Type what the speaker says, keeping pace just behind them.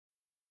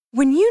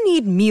When you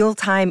need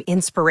mealtime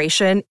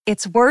inspiration,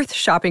 it's worth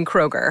shopping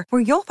Kroger,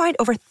 where you'll find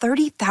over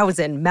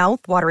 30,000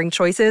 mouth-watering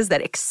choices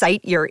that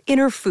excite your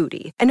inner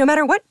foodie. And no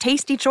matter what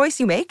tasty choice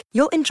you make,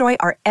 you'll enjoy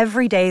our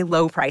everyday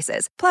low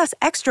prices, plus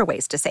extra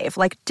ways to save,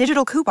 like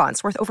digital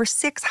coupons worth over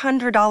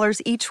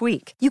 $600 each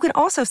week. You can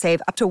also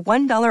save up to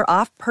 $1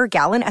 off per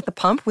gallon at the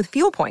pump with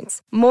fuel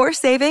points. More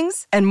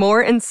savings and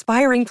more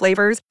inspiring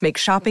flavors make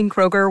shopping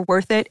Kroger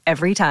worth it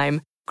every time.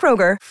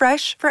 Kroger,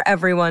 fresh for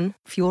everyone.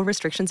 Fuel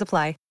restrictions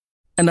apply.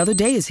 Another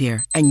day is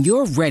here, and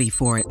you're ready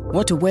for it.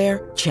 What to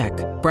wear? Check.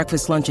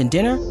 Breakfast, lunch, and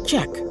dinner?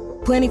 Check.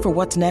 Planning for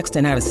what's next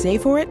and how to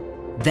save for it?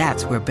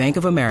 That's where Bank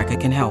of America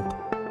can help.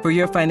 For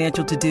your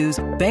financial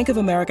to-dos, Bank of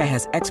America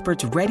has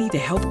experts ready to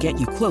help get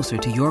you closer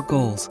to your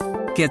goals.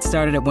 Get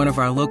started at one of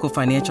our local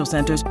financial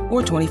centers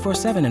or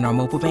 24/7 in our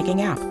mobile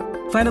banking app.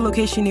 Find a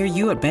location near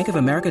you at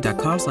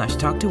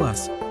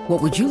bankofamerica.com/talktous.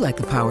 What would you like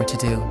the power to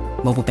do?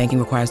 Mobile banking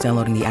requires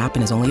downloading the app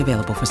and is only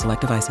available for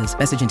select devices.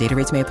 Message and data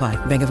rates may apply.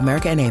 Bank of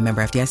America N.A.,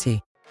 member FDIC.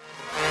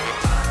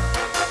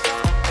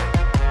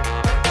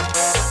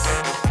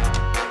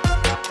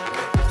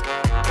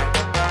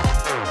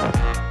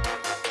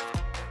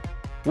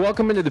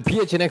 Welcome into the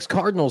PHNX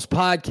Cardinals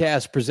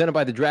podcast presented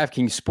by the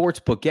DraftKings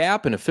Sportsbook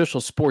app, an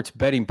official sports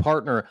betting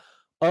partner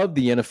of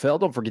the NFL.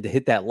 Don't forget to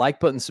hit that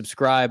like button,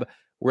 subscribe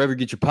wherever you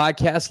get your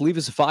podcasts. Leave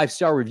us a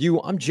 5-star review.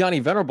 I'm Johnny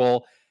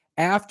Venerable.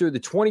 After the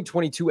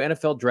 2022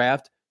 NFL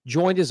Draft,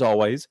 joined as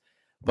always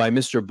by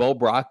Mr. Bo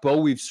Brock.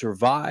 Bo, we've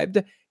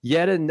survived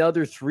yet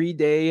another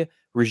 3-day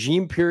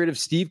regime period of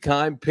Steve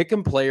Keim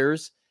picking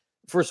players.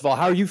 First of all,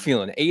 how are you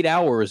feeling? 8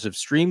 hours of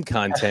stream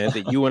content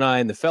that you and I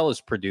and the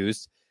fellas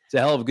produced. It's a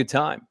hell of a good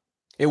time.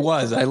 It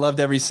was. I loved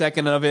every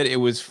second of it. It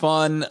was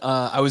fun.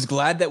 I was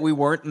glad that we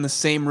weren't in the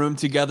same room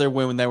together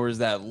when there was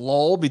that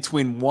lull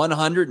between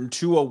 100 and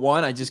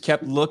 201. I just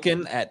kept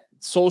looking at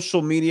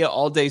social media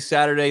all day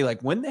Saturday,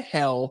 like, when the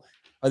hell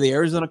are the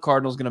Arizona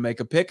Cardinals going to make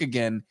a pick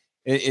again?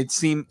 It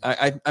seemed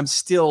I'm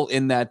still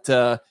in that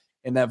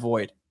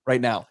void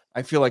right now.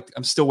 I feel like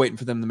I'm still waiting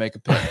for them to make a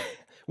pick.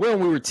 Well,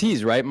 we were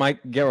teased, right?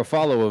 Mike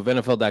Garafolo of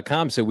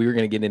NFL.com said we were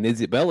going to get an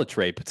Isabella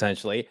trade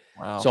potentially.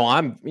 Wow. So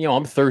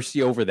I'm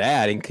thirsty over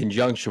that in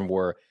conjunction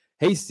where,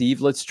 hey,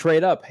 Steve, let's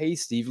trade up. Hey,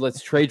 Steve,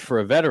 let's trade for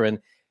a veteran.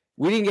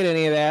 We didn't get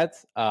any of that.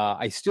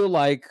 I still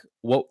like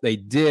what they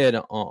did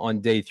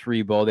on day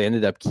 3, Bo. They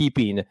ended up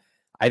keeping,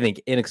 I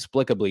think,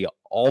 inexplicably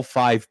all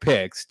 5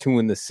 picks, 2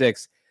 in the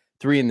 6th,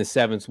 3 in the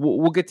 7th.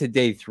 We'll get to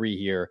day 3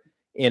 here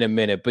in a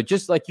minute. But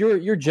just like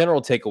your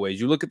general takeaways,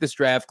 you look at this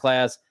draft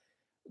class.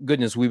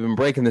 Goodness, we've been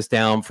breaking this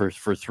down for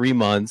 3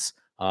 months.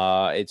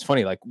 It's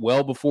funny, like,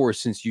 well before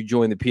since you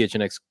joined the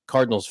PHNX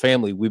Cardinals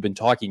family, we've been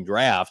talking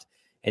draft,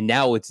 and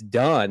now it's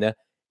done.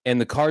 And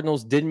the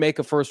Cardinals didn't make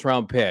a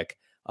first-round pick.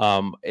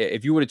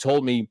 If you would have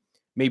told me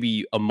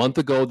maybe a month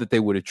ago that they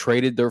would have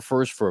traded their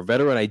first for a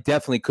veteran, I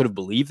definitely could have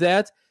believed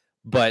that.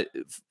 But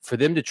for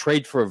them to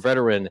trade for a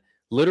veteran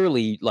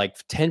literally like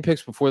 10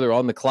 picks before they're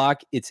on the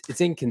clock,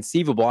 it's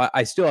inconceivable.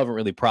 I still haven't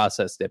really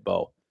processed it,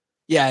 Bo.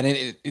 Yeah, and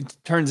it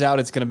turns out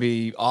it's going to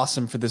be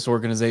awesome for this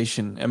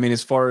organization. I mean,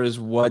 as far as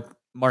what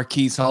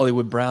Marquise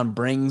Hollywood Brown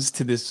brings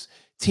to this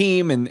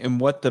team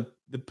and what the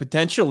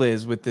potential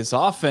is with this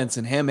offense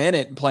and him in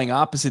it and playing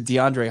opposite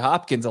DeAndre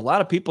Hopkins, a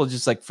lot of people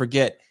just like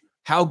forget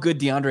how good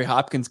DeAndre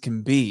Hopkins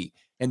can be.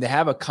 And to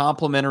have a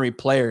complimentary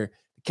player,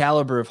 the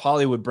caliber of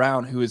Hollywood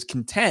Brown, who is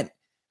content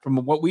from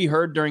what we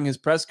heard during his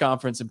press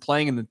conference and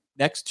playing in the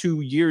next 2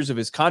 years of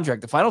his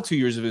contract, the final 2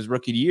 years of his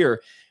rookie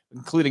year,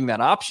 including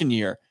that option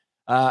year,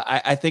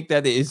 I think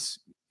that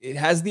it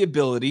has the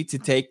ability to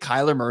take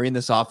Kyler Murray in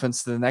this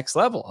offense to the next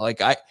level.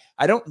 Like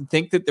I don't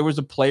think that there was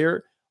a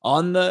player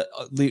on the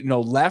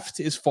left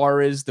as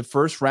far as the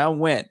first round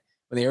went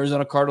when the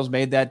Arizona Cardinals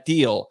made that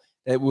deal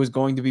that was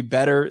going to be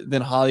better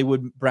than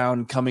Hollywood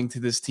Brown coming to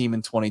this team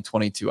in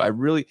 2022.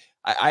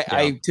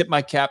 I tip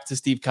my cap to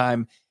Steve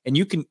Keim, and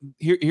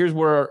here's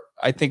where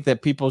I think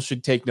that people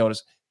should take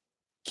notice.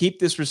 Keep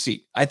this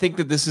receipt. I think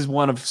that this is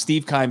one of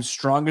Steve Keim's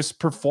strongest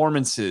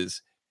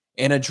performances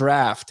in a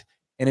draft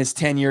in his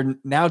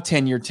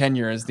 10-year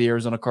tenure as the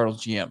Arizona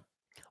Cardinals GM.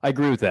 I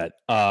agree with that.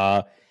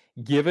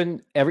 You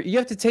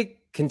have to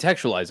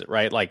contextualize it,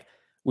 right? Like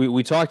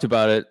we talked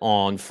about it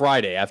on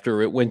Friday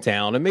after it went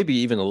down, and maybe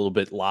even a little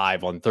bit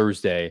live on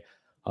Thursday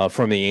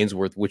from the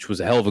Ainsworth, which was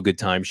a hell of a good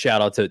time.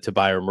 Shout out to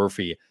Byron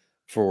Murphy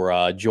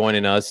for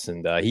joining us.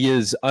 And he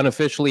is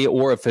unofficially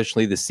or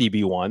officially the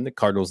CB1. The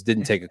Cardinals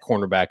didn't take a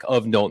cornerback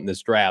of note in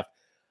this draft.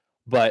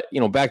 But,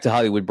 back to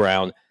Hollywood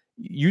Brown,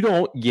 you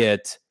don't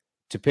get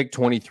to pick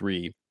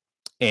 23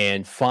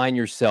 and find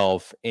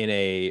yourself in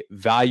a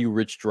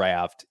value-rich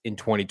draft in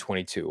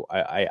 2022.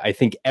 I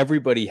think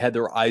everybody had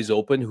their eyes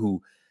open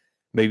who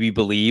maybe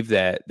believed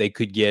that they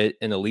could get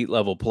an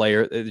elite-level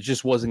player. It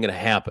just wasn't going to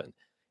happen.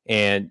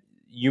 And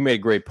you made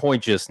a great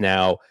point just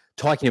now,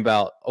 talking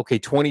about,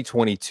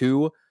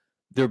 2022,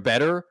 they're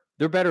better.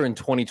 They're better in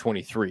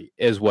 2023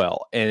 as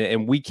well.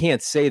 And we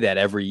can't say that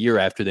every year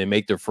after they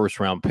make their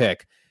first-round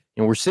pick.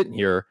 And we're sitting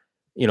here,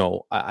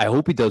 I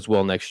hope he does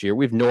well next year.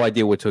 We have no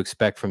idea what to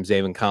expect from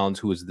Zaven Collins,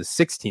 who was the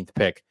 16th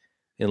pick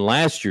in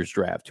last year's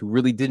draft who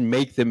really didn't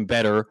make them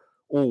better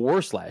or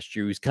worse last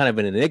year. He was kind of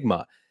an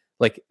enigma.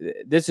 Like,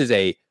 this is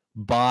a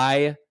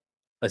by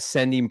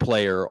ascending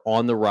player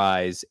on the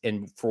rise.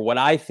 And for what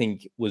I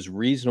think was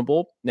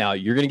reasonable, now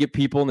you're going to get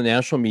people in the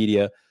national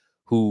media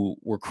who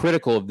were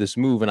critical of this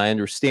move, and I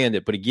understand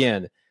it. But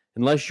again,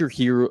 unless you're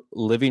here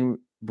living,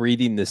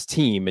 breathing this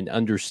team and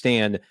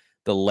understand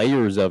the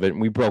layers of it,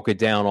 and we broke it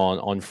down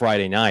on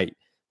Friday night,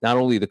 not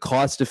only the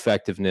cost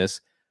effectiveness,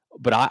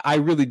 but I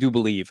really do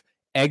believe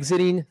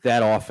exiting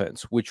that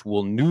offense, which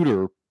will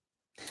neuter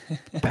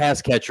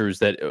pass catchers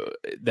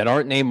that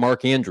aren't named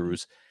Mark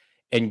Andrews,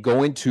 and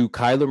going to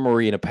Kyler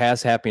Murray in a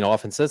pass-happy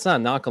offense. That's not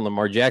a knock on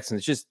Lamar Jackson.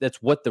 It's just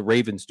that's what the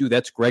Ravens do.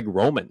 That's Greg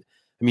Roman.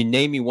 I mean,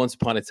 name me once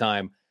upon a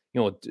time, a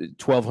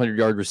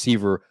 1,200-yard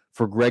receiver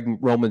for Greg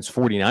Roman's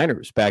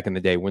 49ers back in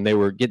the day when they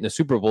were getting the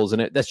Super Bowls,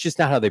 and that's just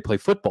not how they play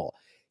football.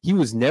 He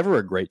was never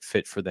a great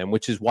fit for them,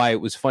 which is why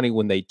it was funny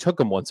when they took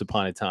him once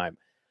upon a time.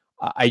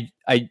 I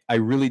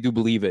really do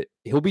believe it.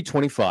 He'll be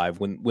 25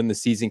 when the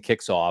season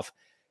kicks off.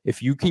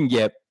 If you can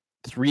get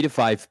 3 to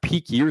 5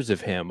 peak years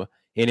of him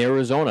in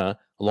Arizona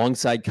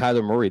alongside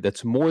Kyler Murray,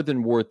 that's more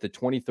than worth the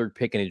 23rd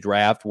pick in a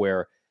draft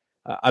where,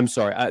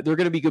 they're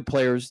going to be good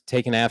players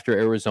taken after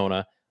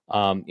Arizona.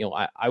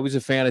 I was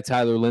a fan of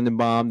Tyler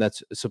Lindenbaum.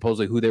 That's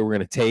supposedly who they were going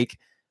to take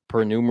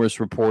per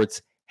numerous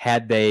reports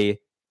had they,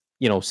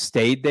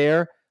 stayed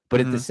there.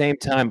 But at the same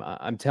time,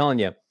 I'm telling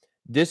you,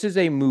 this is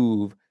a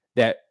move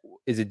that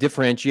is a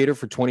differentiator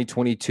for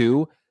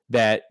 2022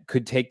 that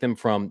could take them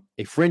from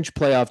a fringe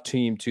playoff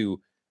team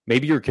to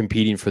maybe you're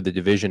competing for the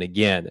division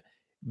again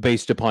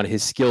based upon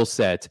his skill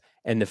set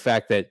and the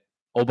fact that,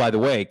 oh, by the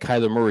way,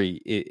 Kyler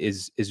Murray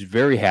is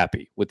very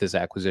happy with this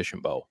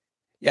acquisition, Bo.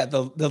 Yeah,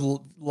 the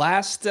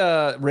last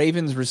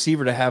Ravens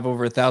receiver to have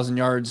over 1,000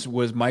 yards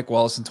was Mike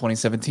Wallace in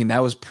 2017.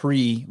 That was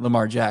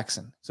pre-Lamar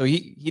Jackson. So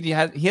he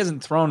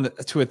hasn't thrown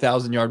to a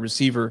 1,000-yard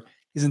receiver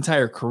his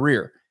entire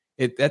career.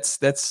 That's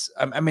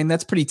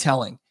pretty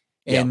telling.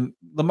 And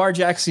Lamar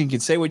Jackson, you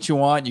can say what you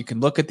want. You can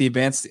look at the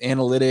advanced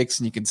analytics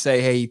and you can say,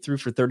 hey, he threw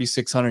for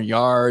 3,600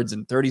 yards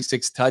and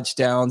 36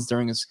 touchdowns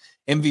during his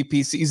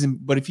MVP season.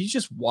 But if you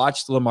just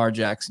watch Lamar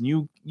Jackson,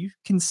 you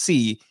can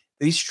see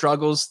that he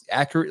struggles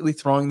accurately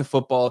throwing the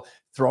football,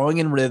 throwing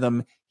in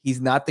rhythm.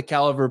 He's not the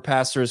caliber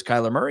passer as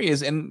Kyler Murray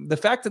is. And the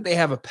fact that they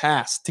have a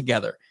pass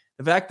together,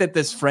 the fact that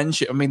this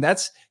friendship,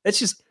 that's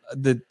just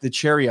the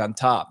cherry on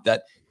top,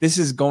 that this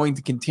is going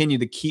to continue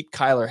to keep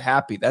Kyler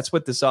happy. That's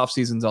what this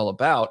offseason is all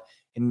about.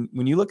 And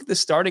when you look at the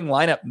starting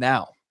lineup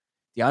now,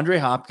 DeAndre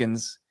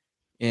Hopkins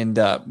and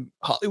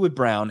Hollywood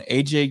Brown,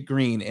 AJ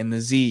Green and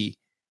the Z,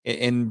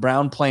 and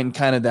Brown playing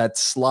kind of that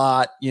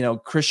slot,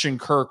 Christian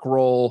Kirk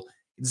role,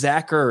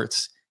 Zach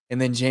Ertz, and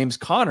then James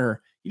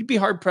Conner, you'd be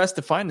hard-pressed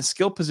to find a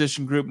skill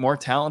position group more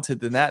talented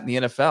than that in the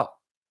NFL.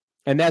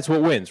 And that's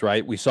what wins,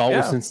 right? We saw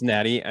with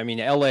Cincinnati. I mean,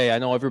 LA, I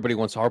know everybody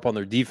wants to harp on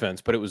their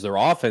defense, but it was their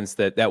offense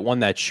that won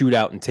that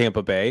shootout in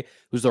Tampa Bay. It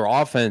was their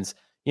offense,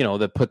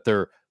 that put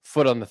their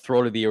foot on the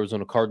throat of the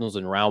Arizona Cardinals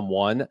in round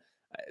one.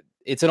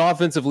 It's an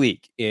offensive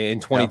league in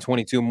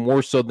 2022,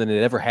 more so than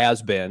it ever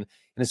has been.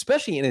 And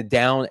especially in a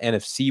down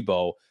NFC,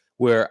 Bo,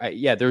 where,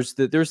 there's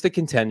the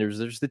contenders,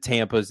 there's the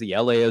Tampas, the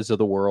LAs of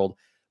the world,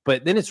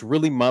 but then it's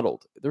really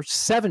muddled. There's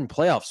 7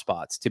 playoff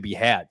spots to be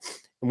had.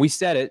 And we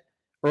said it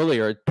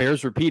earlier, it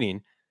bears repeating.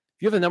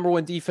 If you have a number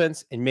one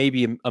defense and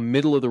maybe a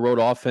middle-of-the-road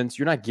offense,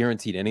 you're not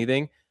guaranteed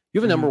anything.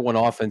 You have a number one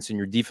offense and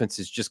your defense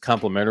is just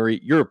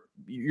complementary.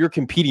 You're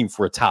competing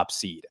for a top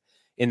seed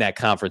in that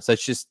conference.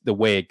 That's just the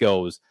way it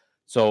goes.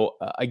 So,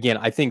 again,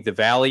 I think the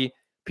Valley,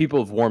 people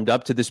have warmed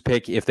up to this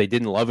pick if they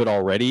didn't love it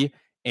already.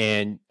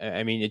 And,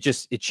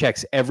 it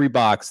checks every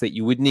box that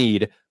you would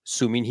need,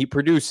 assuming he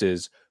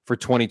produces, for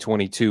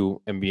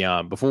 2022 and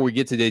beyond. Before we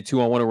get to day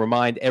 2, I want to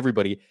remind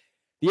everybody,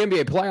 the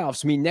NBA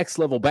playoffs mean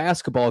next-level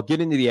basketball.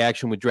 Get into the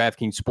action with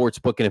DraftKings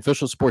Sportsbook, an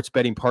official sports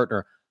betting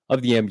partner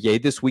of the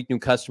NBA. This week, new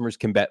customers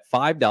can bet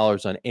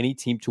 $5 on any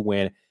team to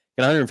win.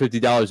 Get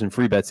 $150 in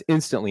free bets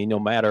instantly, no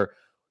matter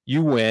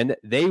you win,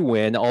 they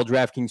win. All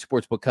DraftKings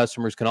Sportsbook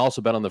customers can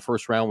also bet on the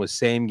first round with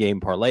same-game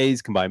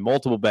parlays. Combine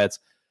multiple bets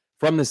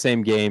from the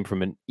same game for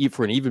an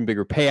even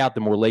bigger payout. The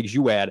more legs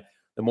you add,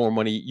 the more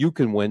money you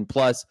can win.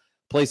 Plus,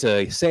 place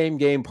a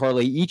same-game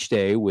parlay each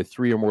day with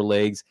 3 or more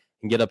legs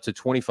and get up to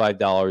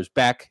 $25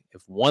 back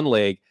if one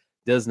leg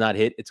does not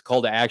hit. It's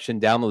call to action.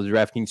 Download the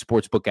DraftKings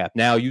Sportsbook app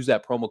now. Use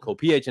that promo code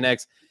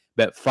PHNX.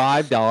 Bet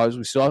 $5.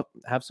 We still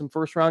have some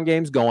first-round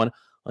games going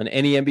on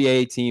any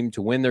NBA team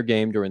to win their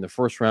game during the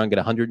first round.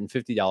 Get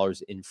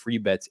 $150 in free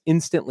bets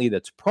instantly.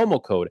 That's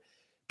promo code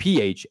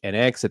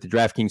PHNX at the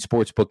DraftKings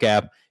Sportsbook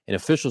app, an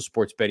official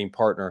sports betting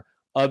partner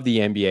of the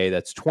NBA.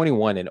 That's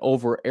 21 and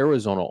over.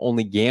 Arizona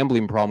only.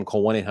 Gambling problem?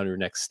 Call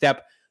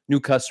 1-800-NEXT-STEP.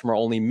 New customer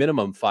only.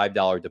 Minimum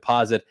 $5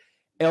 deposit.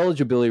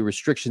 Eligibility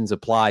restrictions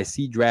apply.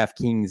 See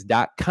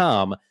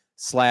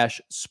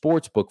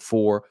DraftKings.com/sportsbook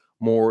for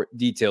more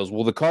details.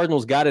 Well, the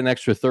Cardinals got an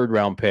extra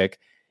third-round pick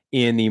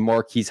in the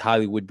Marquise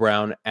Hollywood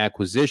Brown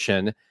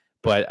acquisition,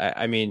 but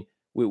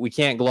we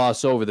can't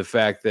gloss over the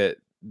fact that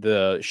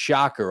the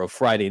shocker of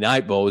Friday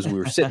night, Bo, as we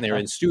were sitting there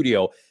in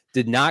studio,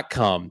 did not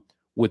come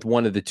with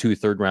one of the 2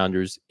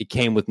 third-rounders. It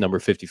came with number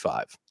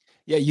 55.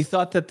 Yeah, you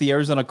thought that the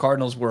Arizona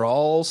Cardinals were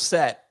all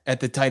set at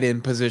the tight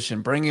end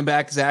position, bringing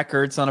back Zach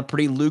Ertz on a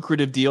pretty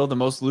lucrative deal, the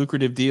most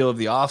lucrative deal of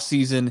the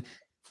offseason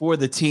for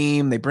the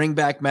team. They bring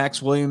back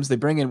Max Williams. They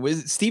bring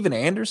in Steven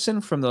Anderson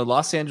from the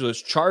Los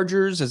Angeles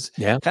Chargers as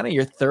kind of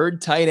your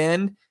third tight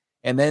end.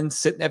 And then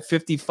sitting at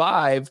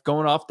 55,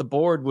 going off the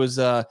board was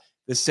the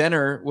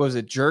center, was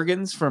it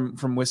Juergens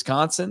from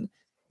Wisconsin?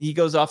 He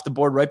goes off the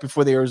board right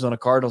before the Arizona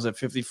Cardinals at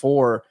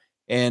 54.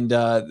 And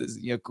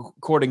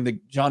according to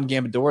John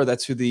Gambador,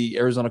 that's who the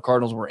Arizona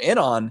Cardinals were in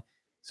on.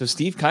 So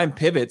Steve Keim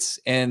pivots,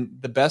 and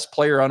the best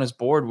player on his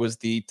board was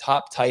the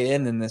top tight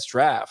end in this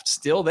draft,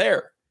 still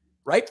there,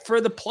 right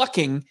for the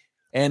plucking.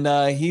 And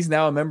he's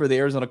now a member of the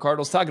Arizona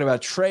Cardinals. Talking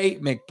about Trey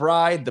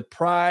McBride, the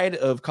pride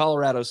of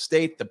Colorado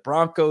State, the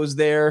Broncos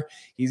there.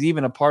 He's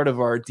even a part of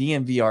our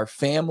DNVR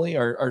family,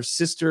 our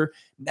sister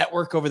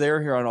network over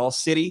there here on All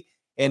City.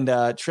 And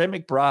Trey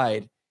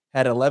McBride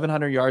had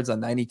 1,100 yards on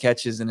 90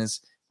 catches in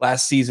his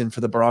last season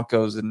for the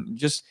Broncos, and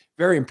just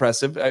very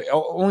impressive. I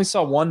only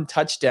saw one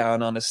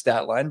touchdown on his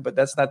stat line, but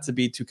that's not to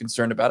be too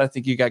concerned about. I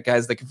think you got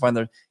guys that can find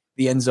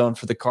the end zone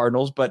for the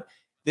Cardinals. But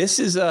this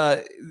is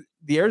the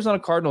Arizona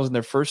Cardinals in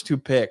their first 2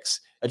 picks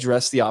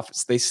address the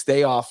offense. They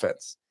stay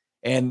offense.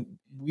 And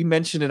we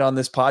mentioned it on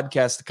this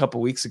podcast a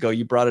couple of weeks ago.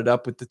 You brought it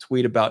up with the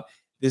tweet about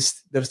the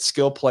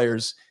skill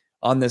players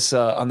on this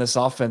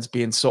offense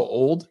being so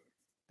old.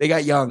 They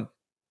got young.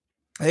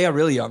 They got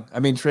really young. I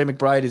mean, Trey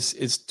McBride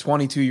is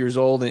 22 years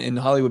old, and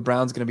Hollywood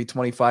Brown's going to be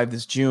 25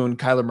 this June.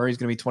 Kyler Murray's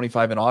going to be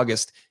 25 in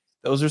August.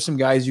 Those are some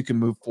guys you can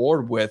move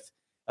forward with,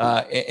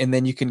 and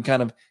then you can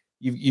kind of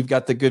you've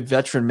got the good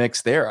veteran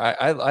mix there.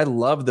 I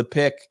love the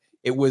pick.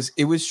 It was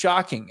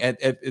shocking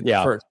at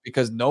first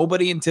because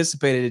nobody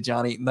anticipated it,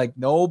 Johnny. Like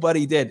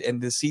nobody did,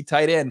 and to see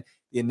tight end,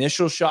 the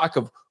initial shock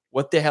of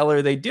what the hell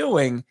are they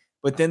doing,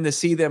 but then to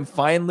see them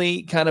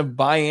finally kind of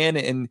buy in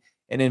and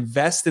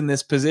invest in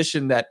this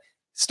position that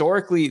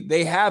historically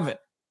they haven't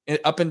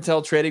up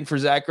until trading for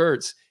Zach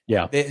Ertz.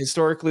 Yeah.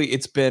 Historically,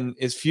 it's been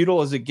as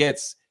futile as it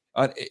gets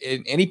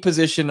in any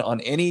position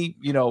on any,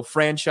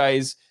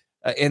 franchise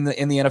in the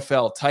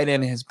NFL. Tight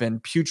end has been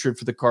putrid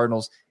for the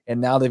Cardinals,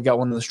 and now they've got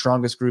one of the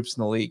strongest groups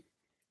in the league.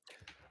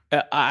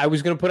 I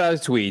was going to put out a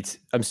tweet.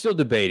 I'm still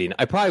debating.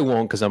 I probably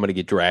won't because I'm going to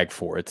get dragged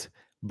for it.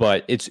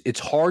 But it's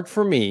hard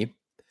for me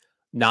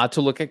not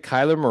to look at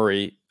Kyler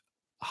Murray,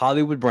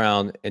 Hollywood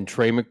Brown, and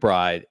Trey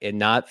McBride and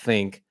not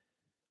think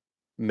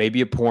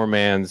maybe a poor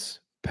man's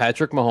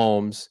Patrick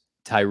Mahomes,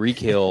 Tyreek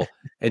Hill,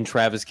 and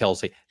Travis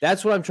Kelce.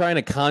 That's what I'm trying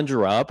to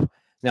conjure up.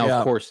 Now,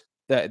 of course,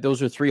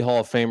 those are 3 Hall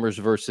of Famers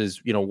versus,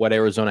 what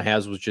Arizona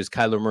has was just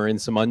Kyler Murray and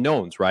some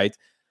unknowns, right?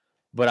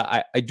 But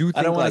I do think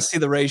I don't want to see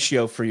the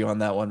ratio for you on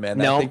that one, man.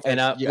 No,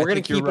 we're going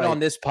to keep it on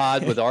this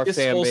pod with our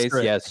fan base.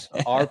 Yes,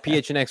 our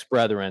PHNX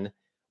brethren.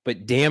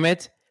 But damn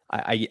it,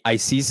 I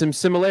see some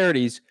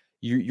similarities.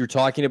 You're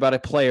talking about a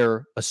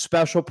player, a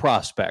special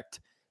prospect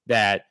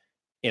that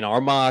in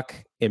our mock,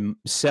 in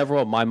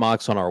several of my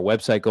mocks on our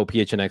website,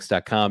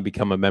 gophnx.com,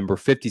 become a member,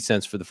 50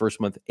 cents for the first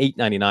month,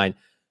 $8.99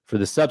 for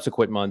the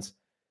subsequent months.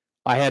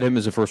 I had him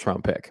as a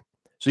first-round pick.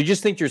 So you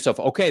just think to yourself,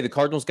 okay, the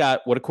Cardinals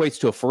got what equates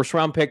to a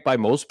first-round pick by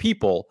most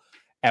people,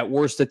 at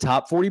worst a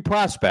top 40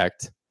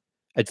 prospect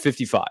at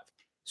 55.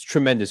 It's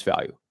tremendous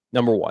value,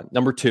 number one.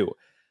 Number two,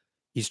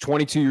 he's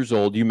 22 years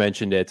old. You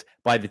mentioned it.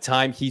 By the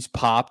time he's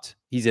popped,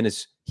 he's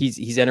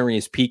entering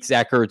his peak.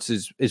 Zach Ertz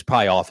is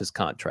probably off his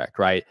contract,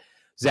 right?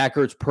 Zach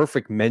Ertz,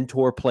 perfect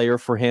mentor player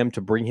for him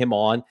to bring him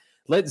on.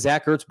 Let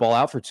Zach Ertz ball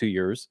out for 2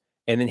 years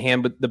and then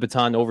hand the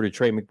baton over to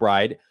Trey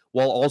McBride,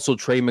 while also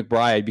Trey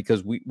McBride,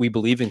 because we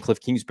believe in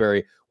Cliff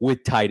Kingsbury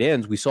with tight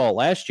ends. We saw it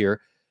last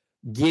year,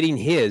 getting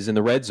his in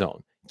the red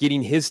zone,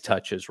 getting his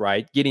touches,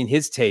 right? Getting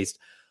his taste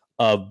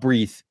of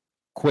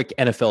quick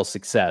NFL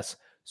success.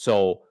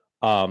 So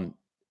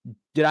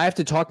did I have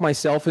to talk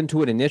myself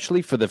into it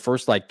initially for the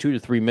first 2 to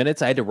 3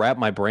 minutes? I had to wrap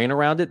my brain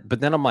around it, but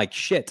then I'm like,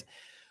 shit.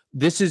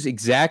 This is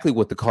exactly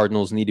what the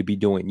Cardinals need to be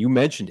doing. You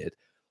mentioned it.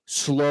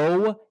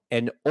 Slow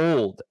and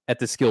old at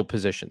the skill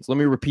positions. Let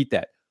me repeat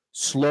that.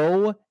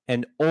 Slow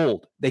and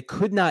old. They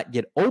could not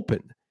get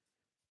open.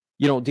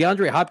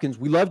 DeAndre Hopkins,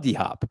 we love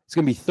D-Hop. It's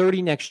going to be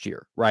 30 next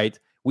year, right?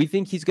 We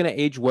think he's going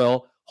to age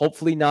well.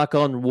 Hopefully, knock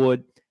on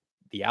wood.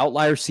 The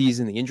outlier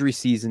season, the injury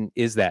season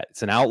is that.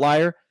 It's an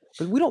outlier,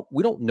 but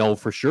we don't know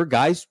for sure.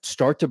 Guys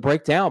start to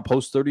break down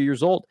post 30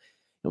 years old.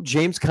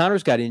 James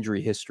Conner's got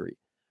injury history.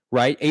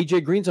 Right?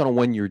 AJ Green's on a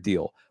 1-year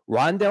deal.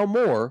 Rondale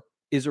Moore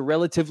is a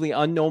relatively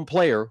unknown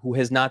player who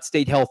has not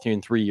stayed healthy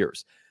in 3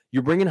 years.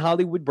 You bring in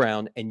Hollywood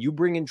Brown and you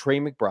bring in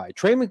Trey McBride.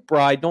 Trey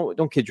McBride,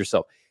 don't kid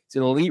yourself. He's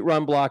an elite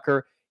run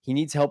blocker. He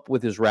needs help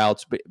with his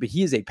routes, but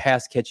he is a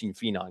pass catching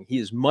phenom. He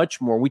is much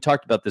more, we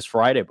talked about this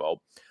Friday,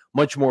 Bo,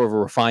 much more of a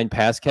refined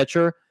pass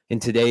catcher in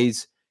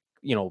today's,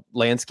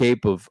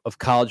 landscape of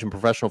college and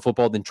professional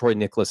football than Troy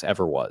Niklas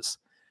ever was.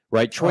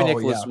 Right? Troy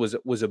Niklas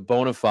was a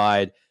bona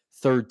fide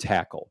third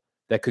tackle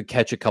that could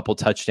catch a couple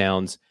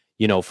touchdowns,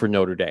 for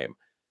Notre Dame.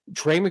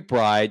 Trey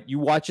McBride, you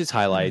watch his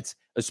highlights,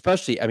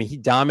 especially, I mean, he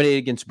dominated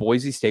against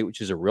Boise State,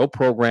 which is a real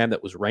program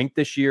that was ranked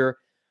this year.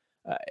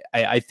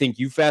 I think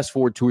you fast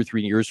forward 2 or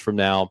 3 years from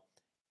now,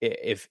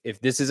 if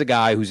this is a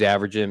guy who's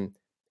averaging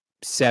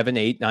 700,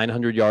 800,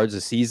 900 yards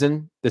a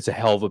season, that's a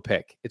hell of a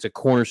pick. It's a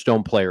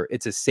cornerstone player.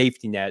 It's a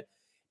safety net.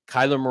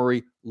 Kyler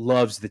Murray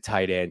loves the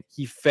tight end.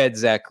 He fed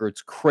Zach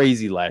Ertz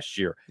crazy last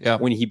year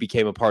when he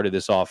became a part of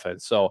this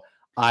offense. So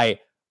I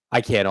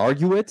can't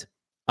argue it.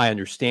 I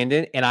understand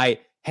it. And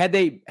had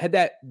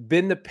that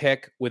been the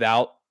pick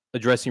without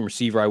addressing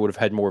receiver, I would have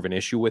had more of an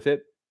issue with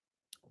it.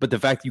 But the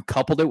fact you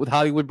coupled it with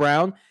Hollywood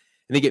Brown,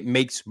 I think it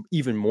makes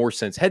even more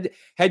sense. Had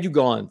you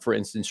gone, for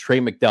instance, Trey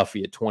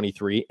McDuffie at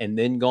 23 and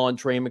then gone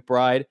Trent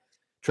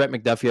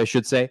McDuffie, I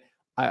should say,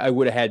 I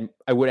would have had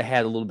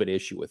a little bit of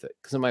issue with it.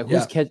 Because I'm like,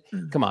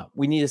 come on,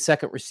 we need a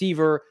second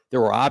receiver. There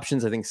were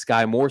options. I think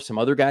Sky Moore, some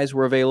other guys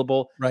were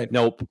available. Right.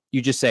 Nope.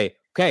 You just say,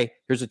 okay,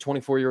 here's a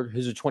 24-year-old,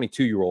 here's a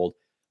 22-year-old.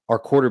 Our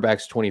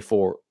quarterback's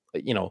 24.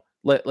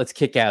 Let's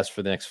kick ass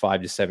for the next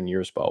 5 to 7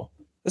 years, Bo.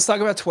 Let's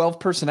talk about 12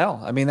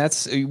 personnel. I mean,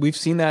 we've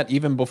seen that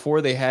even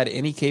before they had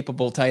any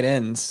capable tight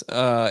ends,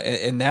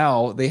 and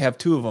now they have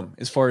 2 of them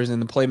as far as in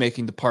the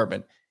playmaking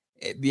department.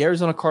 The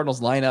Arizona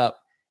Cardinals line up,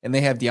 and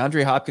they have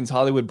DeAndre Hopkins,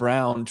 Hollywood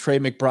Brown, Trey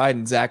McBride,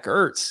 and Zach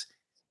Ertz.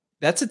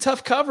 That's a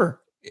tough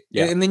cover.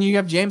 Yeah. And then you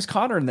have James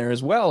Conner in there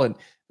as well. And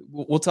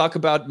we'll talk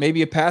about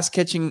maybe a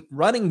pass-catching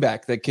running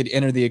back that could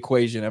enter the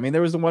equation. I mean,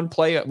 there was the one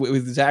play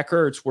with Zach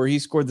Ertz where he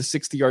scored the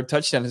 60-yard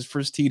touchdown, his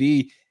first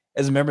TD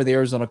as a member of the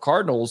Arizona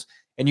Cardinals.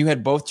 And you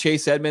had both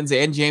Chase Edmonds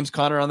and James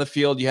Conner on the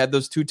field. You had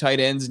those 2 tight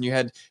ends, and you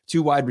had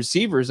 2 wide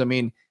receivers. I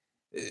mean,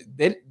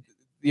 the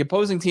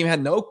opposing team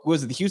had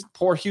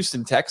poor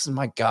Houston Texans.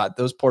 My God,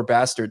 those poor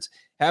bastards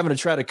having to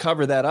try to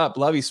cover that up.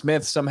 Lovie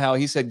Smith, somehow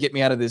he said, get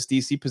me out of this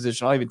DC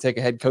position. I'll even take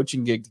a head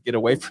coaching gig to get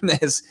away from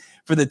this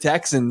for the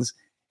Texans.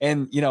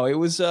 And, it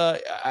was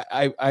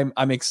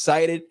I'm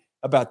excited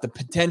about the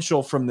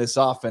potential from this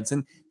offense.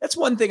 And that's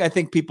one thing I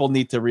think people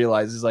need to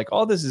realize is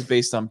all this is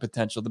based on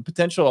potential. The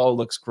potential all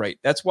looks great.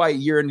 That's why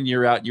year in and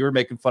year out, you were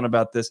making fun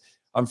about this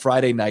on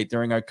Friday night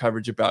during our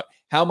coverage about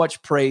how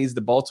much praise the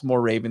Baltimore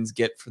Ravens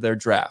get for their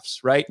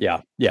drafts, right?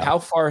 Yeah. How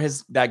far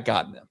has that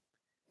gotten them?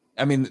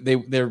 I mean,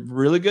 they're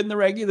really good in the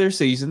regular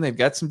season. They've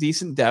got some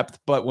decent depth,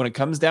 but when it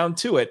comes down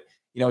to it,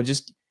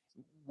 just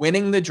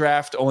winning the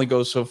draft only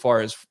goes so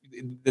far. As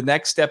the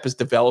next step is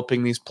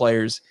developing these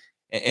players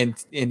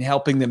and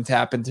helping them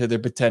tap into their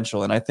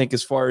potential. And I think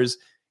as far as,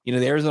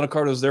 the Arizona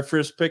Cardinals, their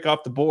first pick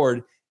off the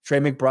board, Trey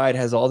McBride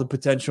has all the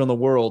potential in the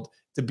world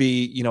to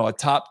be, a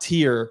top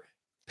tier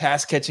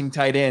pass catching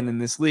tight end in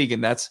this league.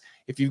 And that's,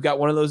 if you've got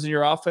one of those in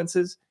your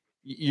offenses,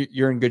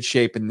 you're in good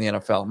shape in the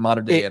NFL,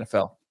 modern day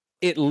NFL.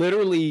 It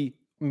literally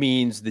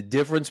means the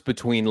difference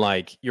between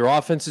your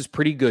offense is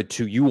pretty good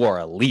to you are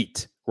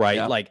elite, right?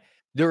 Yeah.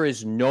 There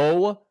is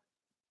no,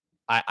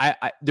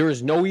 there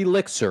is no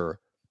elixir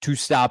to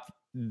stop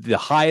the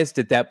highest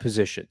at that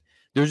position.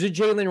 There's a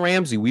Jalen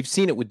Ramsey. We've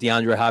seen it with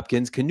DeAndre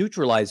Hopkins, can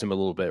neutralize him a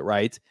little bit,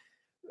 right?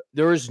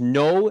 There is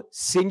no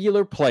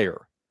singular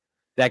player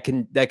that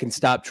can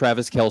stop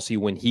Travis Kelce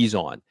when he's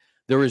on.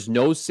 There is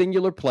no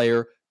singular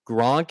player.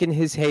 Gronk in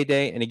his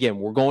heyday, and again,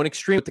 we're going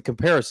extreme with the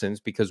comparisons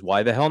because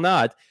why the hell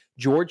not?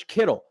 George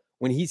Kittle,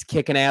 when he's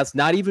kicking ass,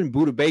 not even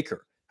Budda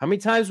Baker. How many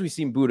times have we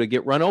seen Budda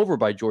get run over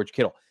by George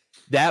Kittle?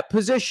 That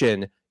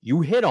position,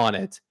 you hit on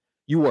it,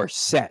 you are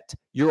set.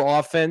 Your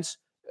offense,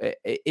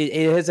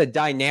 it has a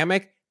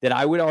dynamic that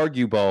I would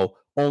argue, Bo,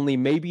 only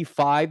maybe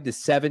 5 to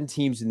 7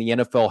 teams in the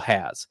NFL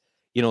has.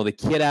 The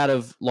kid out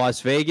of Las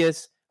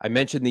Vegas, I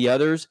mentioned the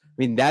others. I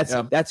mean, that's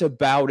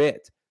about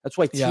it. That's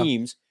why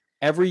teams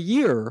every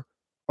year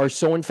are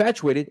so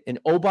infatuated. And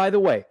oh, by the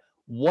way,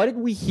 what did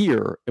we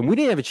hear? And we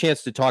didn't have a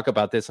chance to talk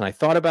about this, and I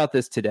thought about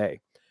this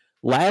today.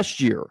 Last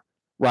year,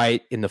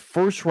 right, in the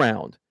first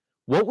round,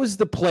 what was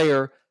the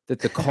player that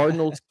the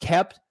Cardinals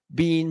kept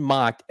being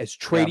mocked as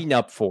trading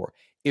up for?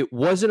 It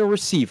wasn't a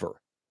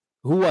receiver.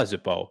 Who was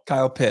it, Bo?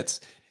 Kyle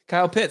Pitts.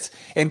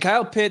 And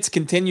Kyle Pitts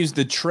continues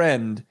the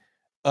trend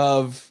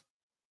of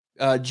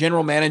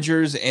general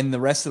managers and the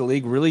rest of the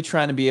league really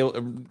trying to be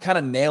able kind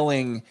of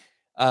nailing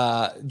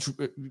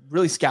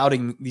really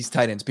scouting these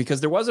tight ends,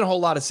 because there wasn't a whole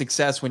lot of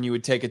success when you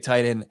would take a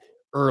tight end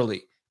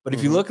early. But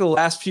if you look at the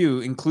last few,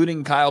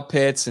 including Kyle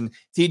Pitts and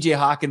TJ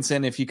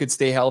Hawkinson, if he could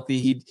stay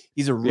healthy,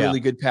 he's a really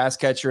good pass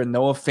catcher. And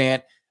Noah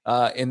Fant,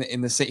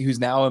 who's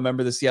now a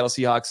member of the Seattle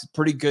Seahawks,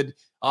 pretty good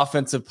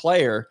offensive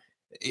player,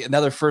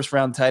 another first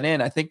round tight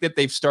end. I think that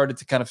they've started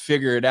to kind of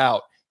figure it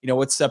out.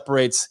 What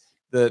separates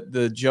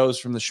the Joes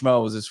from the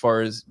Schmoes as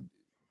far as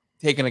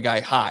taking a guy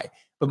high.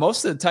 But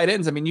most of the tight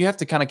ends, I mean, you have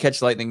to kind of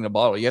catch lightning in a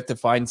bottle. You have to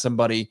find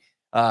somebody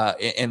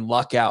and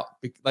luck out.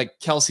 Like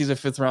Kelsey's a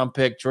 5th round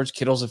pick. George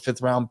Kittle's a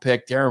 5th round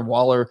pick. Darren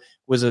Waller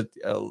was a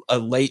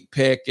late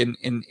pick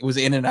and was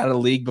in and out of the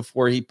league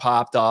before he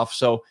popped off.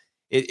 So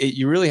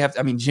you really have to,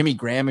 I mean, Jimmy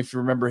Graham, if you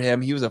remember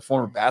him, he was a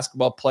former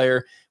basketball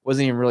player,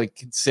 wasn't even really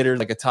considered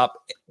like a top.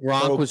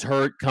 Gronk was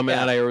hurt coming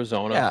out of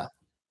Arizona.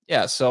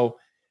 Yeah. So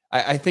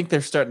I think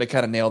they're starting to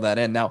kind of nail that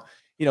in. Now,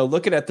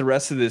 looking at the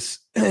rest of this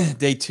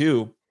day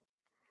 2,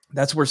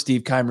 that's where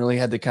Steve Keim really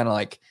had to kind of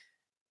like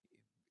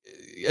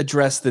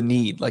address the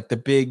need, like the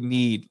big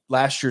need.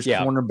 Last year's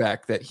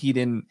cornerback that he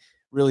didn't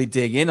really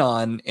dig in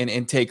on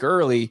and take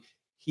early.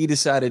 He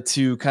decided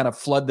to kind of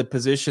flood the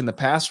position, the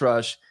pass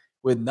rush,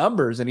 with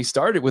numbers. And he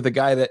started with a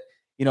guy that,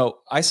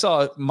 I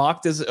saw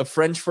mocked as a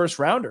French first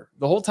rounder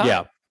the whole time.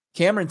 Yeah.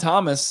 Cameron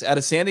Thomas out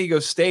of San Diego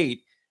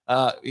State,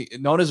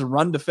 known as a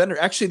run defender.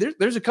 Actually,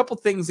 there's a couple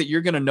things that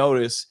you're going to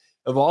notice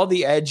of all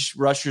the edge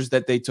rushers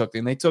that they took.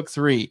 And they took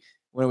 3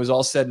 when it was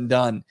all said and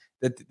done,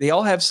 that they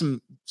all have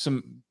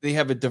they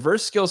have a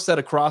diverse skill set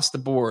across the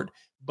board,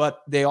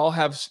 but they all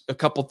have a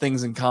couple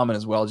things in common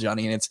as well,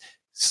 Johnny. And it's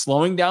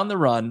slowing down the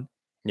run,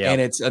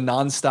 and it's a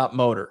nonstop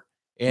motor.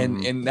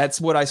 And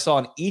that's what I saw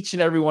in each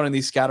and every one of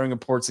these scattering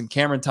reports. And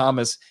Cameron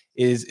Thomas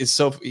he's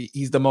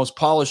the most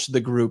polished of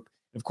the group.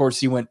 Of course,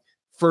 he went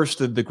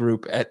first of the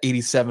group at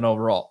 87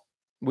 overall.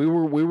 We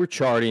were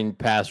charting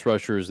pass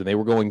rushers, and they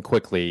were going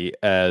quickly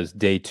as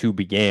day 2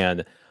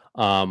 began.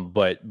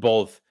 But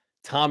both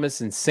Thomas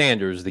and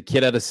Sanders, the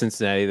kid out of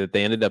Cincinnati that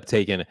they ended up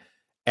taking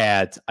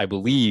at, I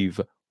believe,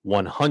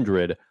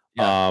 100.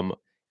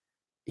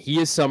 He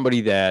is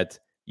somebody that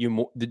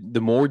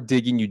the more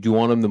digging you do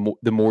on him,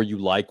 the more you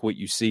like what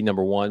you see.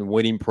 Number one,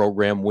 winning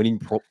program, winning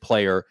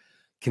player,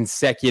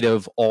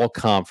 consecutive all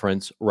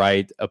conference,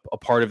 right? A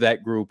part of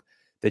that group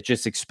that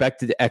just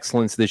expected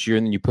excellence this year.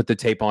 And then you put the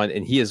tape on,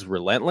 and he is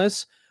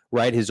relentless,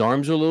 right? His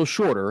arms are a little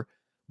shorter,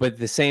 but at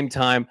the same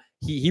time,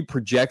 he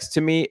projects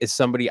to me as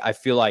somebody I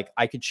feel like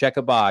I could check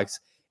a box.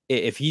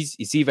 If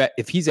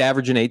he's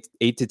averaging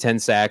 8 to 10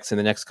 sacks in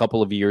the next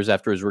couple of years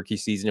after his rookie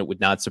season, it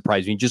would not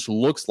surprise me. He just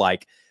looks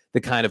like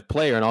the kind of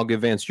player, and I'll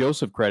give Vance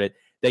Joseph credit,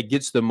 that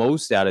gets the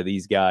most out of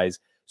these guys.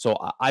 So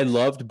I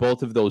loved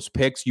both of those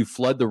picks. You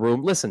flood the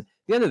room. Listen, at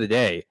the end of the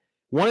day,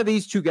 one of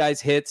these 2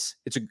 guys hits,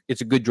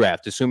 it's a good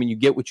draft, assuming you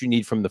get what you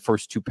need from the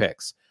first 2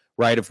 picks,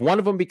 right? If one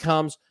of them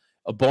becomes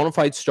a bona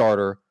fide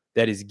starter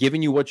that is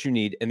giving you what you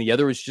need, and the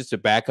other is just a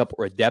backup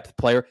or a depth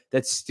player,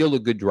 that's still a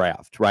good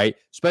draft, right?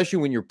 Especially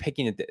when you're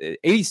picking at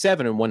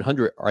 87 and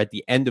 100 are at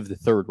the end of the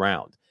 3rd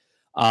round.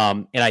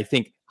 And I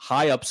think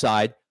high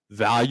upside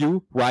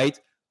value, right?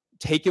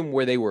 Take him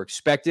where they were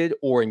expected,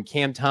 or in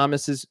Cameron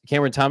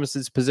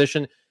Thomas's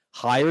position,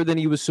 higher than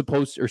he was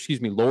supposed to, or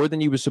excuse me, lower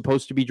than he was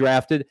supposed to be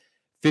drafted.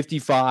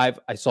 55,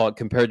 I saw it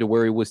compared to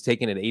where he was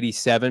taken at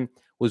 87,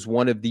 was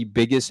one of the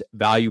biggest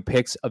value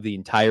picks of the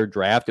entire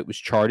draft. It was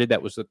charted.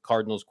 That was the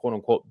Cardinals'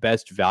 quote-unquote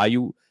best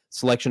value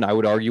selection. I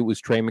would argue it was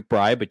Trey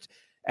McBride, but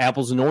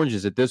apples and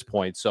oranges at this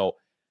point. So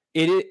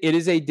it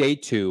is a day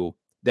 2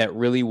 that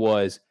really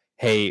was,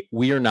 hey,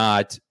 we are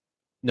not,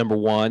 number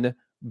one,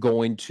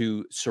 going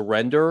to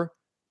surrender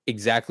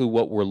exactly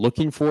what we're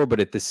looking for, but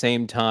at the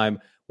same time,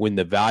 when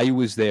the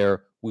value is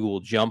there, we will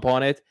jump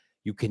on it.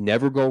 You can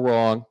never go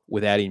wrong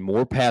with adding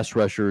more pass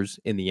rushers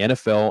in the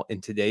NFL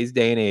in today's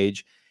day and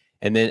age.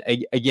 And then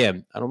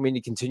again, I don't mean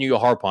to continue to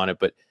harp on it,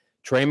 but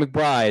Trey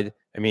McBride,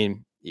 I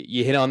mean,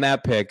 you hit on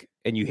that pick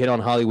and you hit on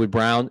Hollywood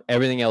Brown,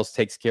 everything else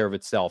takes care of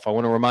itself. I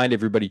want to remind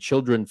everybody,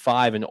 children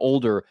 5 and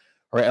older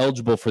are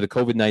eligible for the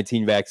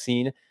COVID-19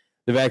 vaccine.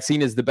 The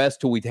vaccine is the best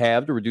tool we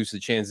have to reduce the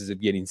chances of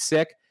getting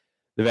sick.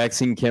 The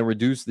vaccine can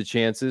reduce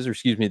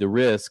the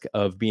risk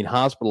of being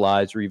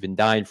hospitalized or even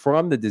dying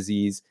from the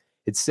disease.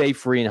 It's safe,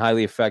 free, and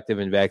highly effective,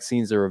 and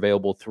vaccines are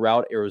available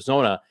throughout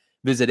Arizona.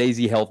 Visit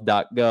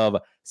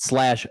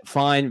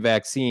azhealth.gov/find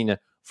vaccine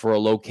for a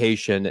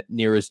location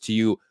nearest to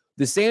you.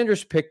 The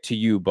Sanders pick to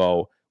you,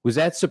 Bo, was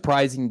that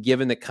surprising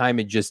given that Keim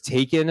had just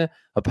taken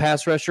a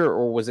pass rusher,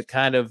 or was it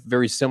kind of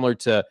very similar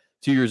to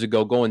 2 years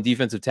ago going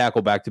defensive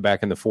tackle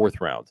back-to-back in the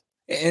 4th round?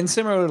 And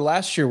similar to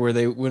last year when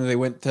they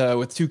went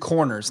with 2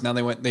 corners. Now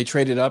they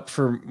traded up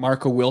for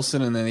Marco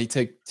Wilson, and then they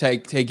take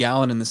Tay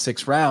Gallen in the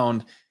 6th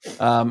round.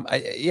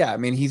 I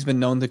mean, he's been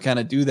known to kind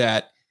of do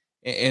that,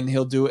 and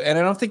he'll do it. And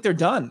I don't think they're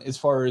done as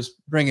far as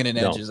bringing in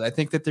edges. I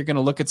think that they're going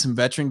to look at some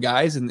veteran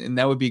guys, and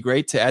that would be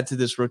great to add to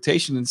this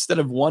rotation. Instead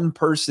of one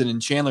person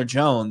in Chandler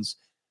Jones,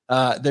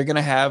 they're going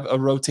to have a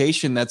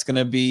rotation that's going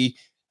to be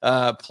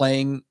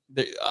playing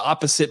the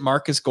opposite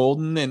Marcus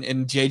Golden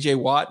and JJ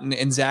Watt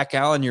and Zach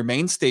Allen, your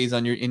mainstays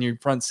in your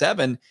front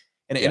 7.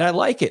 And I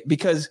like it,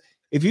 because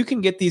if you can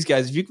get these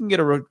guys, if you can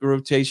get a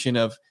rotation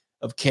of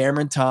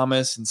Cameron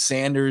Thomas and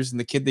Sanders and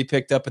the kid they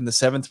picked up in the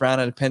 7th round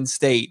out of Penn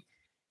State,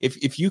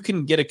 if you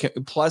can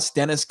get plus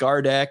Dennis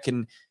Gardeck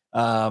and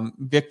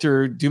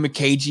Victor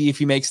Dumakaji, if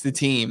he makes the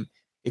team,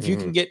 if you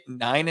can get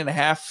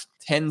 9.5,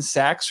 10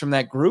 sacks from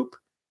that group,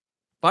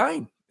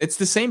 fine. It's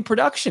the same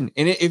production.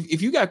 And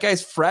if you got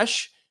guys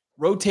fresh,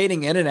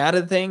 rotating in and out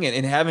of the thing,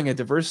 and having a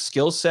diverse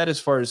skill set as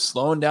far as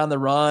slowing down the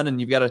run, and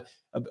you've got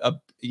a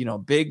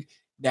big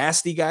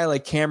nasty guy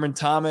like Cameron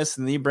Thomas,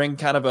 and then you bring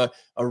kind of a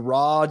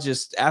raw,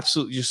 just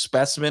absolute just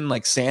specimen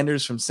like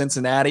Sanders from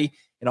Cincinnati,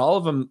 and all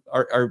of them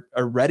are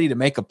ready to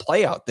make a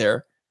play out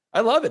there.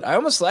 I love it. I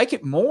almost like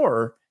it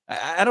more.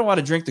 I don't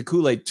want to drink the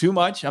Kool-Aid too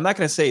much. I'm not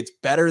going to say it's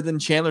better than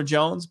Chandler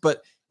Jones,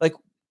 but like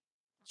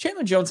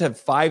Chandler Jones had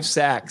 5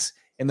 sacks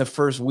in the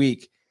first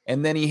week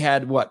and then he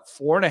had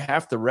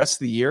 4.5 the rest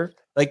of the year.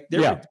 Like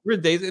there were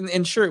days,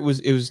 and sure, it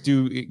was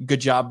due good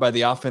job by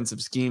the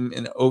offensive scheme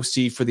and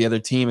OC for the other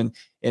team,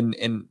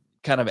 and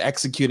kind of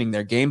executing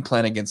their game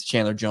plan against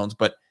Chandler Jones.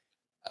 But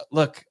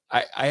look,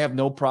 I have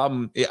no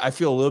problem. I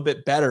feel a little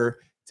bit better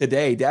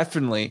today,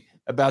 definitely,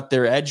 about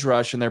their edge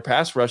rush and their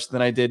pass rush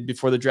than I did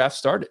before the draft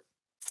started.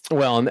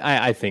 Well, and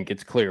I think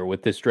it's clear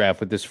with this draft,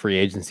 with this free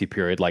agency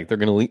period, like they're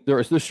going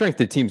to the strength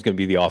of the team is going to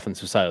be the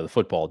offensive side of the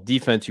football.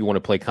 Defense, you want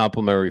to play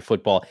complementary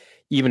football,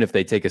 even if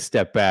they take a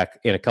step back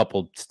in a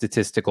couple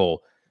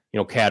statistical,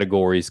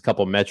 categories,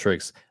 couple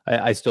metrics.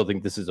 I still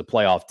think this is a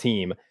playoff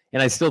team,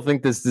 and I still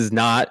think this does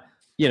not,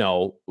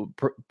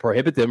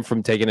 prohibit them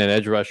from taking an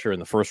edge rusher in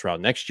the first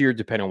round next year,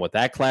 depending on what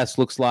that class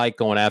looks like.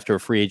 Going after a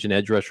free agent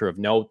edge rusher of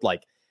note,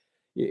 like.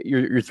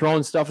 You're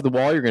throwing stuff at the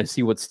wall. You're going to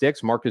see what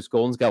sticks. Marcus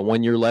Golden's got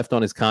 1 year left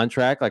on his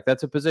contract. Like,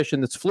 that's a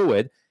position that's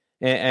fluid.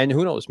 And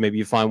who knows? Maybe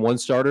you find one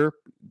starter.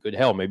 Good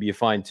hell. Maybe you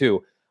find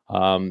two.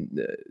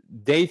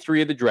 Day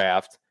 3 of the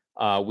draft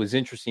was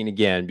interesting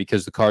again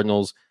because the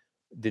Cardinals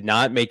did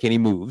not make any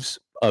moves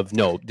of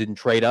note. Didn't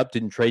trade up.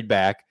 Didn't trade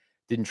back.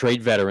 Didn't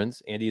trade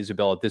veterans. Andy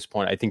Isabella at this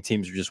point, I think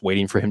teams are just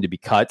waiting for him to be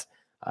cut.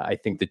 I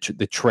think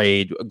the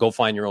trade, go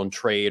find your own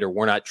trade, or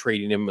we're not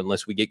trading him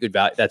unless we get good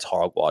value. That's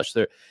hogwash.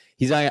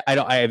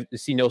 I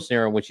see no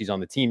scenario in which he's on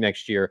the team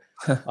next year.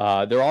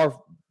 There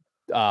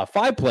are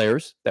 5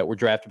 players that were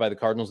drafted by the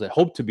Cardinals that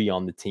hope to be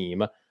on the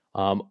team.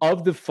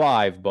 Of the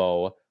 5,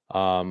 Bo,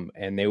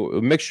 and they were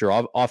a mixture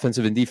of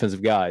offensive and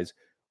defensive guys.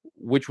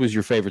 Which was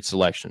your favorite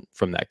selection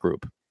from that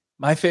group?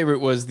 My favorite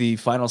was the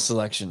final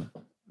selection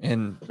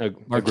in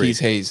Marquise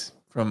Hayes,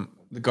 from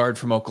the guard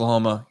from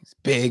Oklahoma. He's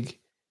big.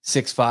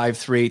 6'5",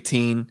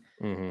 318,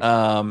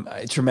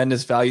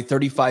 tremendous value,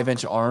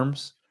 35-inch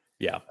arms.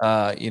 Yeah.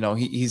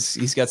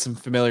 He's got some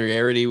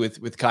familiarity with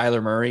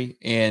Kyler Murray.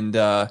 And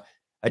I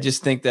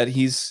just think that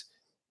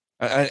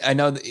I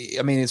know,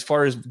 as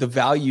far as the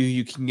value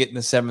you can get in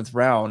the 7th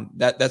round,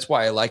 that's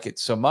why I like it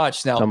so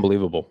much. Now,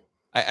 unbelievable.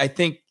 I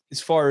think as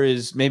far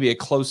as maybe a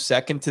close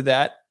second to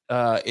that,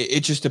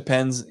 it just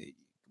depends.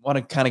 Want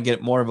to kind of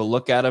get more of a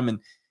look at him, and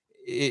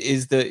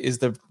is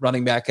the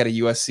running back out of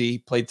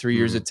USC, played 3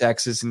 years at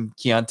Texas, and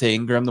Keontae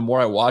Ingram. The more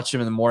I watch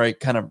him and the more I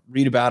kind of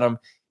read about him,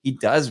 he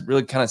does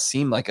really kind of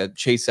seem like a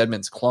Chase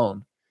Edmonds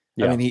clone.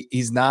 Yeah. I mean,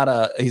 he's not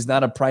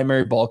a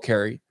primary ball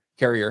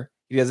carrier.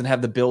 He doesn't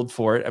have the build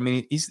for it. I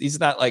mean, he's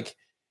not like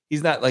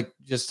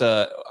just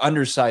a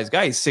undersized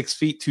guy. He's 6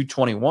 feet,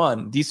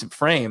 221, decent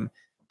frame,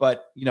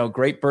 but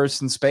great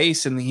burst in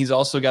space, and he's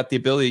also got the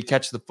ability to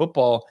catch the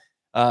football.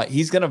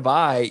 He's going to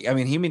vie. I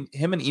mean,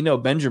 him and Eno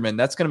Benjamin,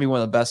 that's going to be one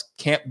of the best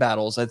camp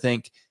battles, I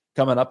think,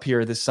 coming up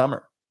here this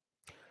summer.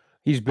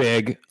 He's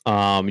big.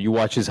 You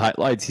watch his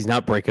highlights. He's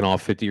not breaking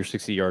off 50 or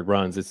 60-yard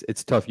runs.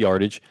 It's tough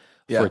yardage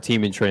for a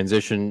team in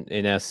transition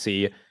in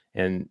SC.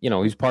 And,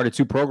 he's part of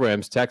 2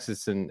 programs,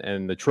 Texas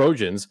and the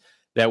Trojans,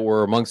 that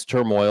were amongst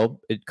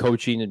turmoil,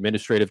 coaching,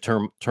 administrative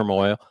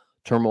turmoil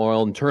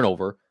and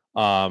turnover.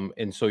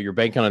 And so you're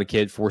banking on a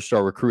kid,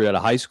 4-star recruit out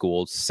of high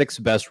school,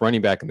 6th best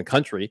running back in the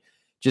country.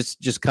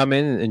 Just come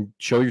in and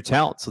show your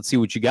talents. Let's see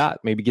what you got.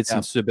 Maybe get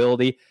some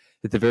stability.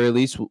 At the very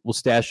least, we'll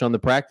stash on the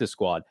practice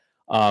squad.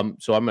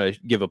 So I'm going to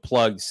give a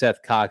plug.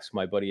 Seth Cox,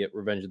 my buddy at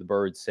Revenge of the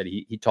Birds, said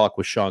he talked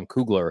with Sean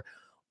Kugler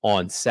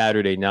on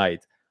Saturday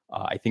night.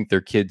 I think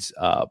their kids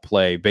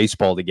play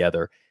baseball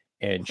together.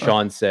 And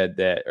Sean said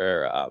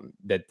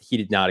that he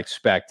did not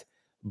expect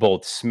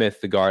both Smith,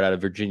 the guard out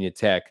of Virginia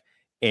Tech,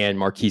 and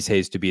Marquise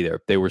Hayes to be there.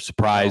 They were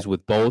surprised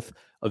with both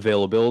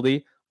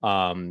availability.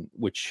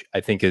 Which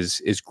I think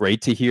is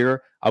great to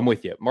hear. I'm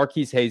with you.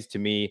 Marquise Hayes, to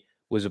me,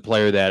 was a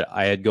player that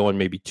I had going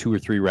maybe 2 or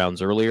 3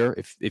 rounds earlier.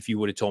 If you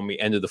would have told me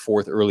end of the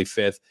 4th, early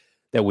 5th,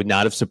 that would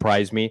not have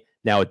surprised me.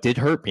 Now, it did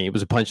hurt me. It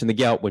was a punch in the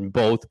gut when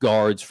both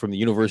guards from the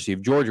University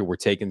of Georgia were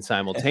taken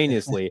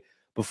simultaneously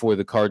before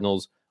the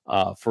Cardinals'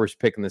 first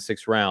pick in the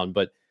 6th round.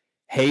 But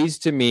Hayes,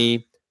 to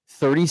me,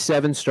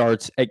 37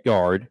 starts at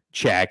guard,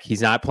 check.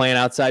 He's not playing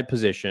outside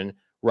position,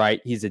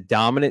 right? He's a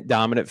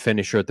dominant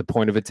finisher at the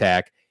point of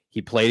attack.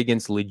 He played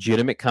against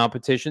legitimate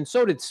competition.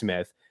 So did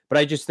Smith. But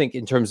I just think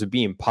in terms of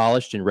being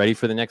polished and ready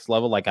for the next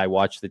level, like I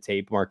watched the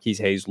tape, Marquise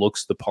Hayes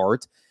looks the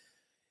part.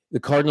 The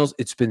Cardinals,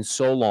 it's been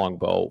so long,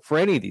 Bo, for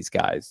any of these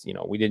guys.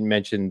 We didn't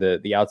mention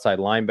the outside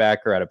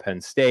linebacker out of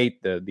Penn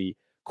State, the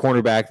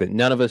cornerback that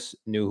none of us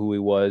knew who he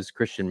was,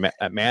 Christian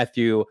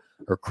Matthew,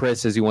 or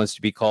Chris as he wants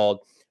to be called.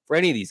 For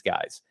any of these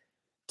guys,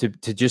 to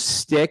just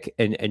stick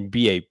and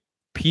be a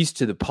piece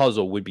to the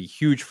puzzle would be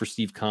huge for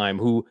Steve Keim,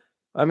 who,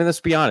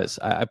 let's be honest.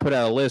 I put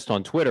out a list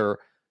on Twitter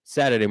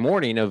Saturday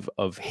morning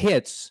of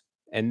hits,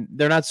 and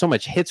they're not so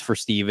much hits for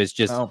Steve as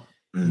just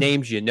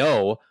names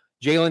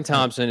Jalen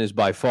Thompson is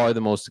by far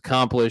the most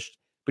accomplished,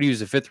 but he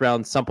was a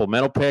 5th-round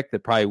supplemental pick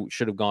that probably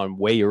should have gone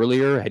way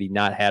earlier had he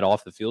not had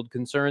off-the-field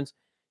concerns.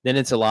 Then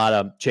it's a lot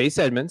of Chase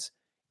Edmonds,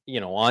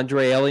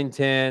 Andre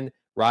Ellington,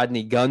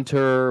 Rodney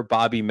Gunter,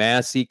 Bobby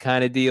Massey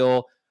kind of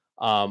deal.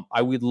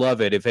 I would love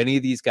it if any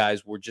of these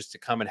guys were just to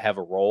come and have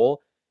a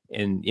role.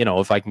 And,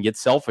 if I can get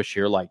selfish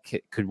here,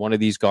 like, could one of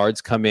these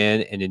guards come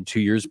in and in 2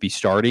 years be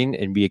starting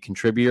and be a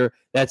contributor?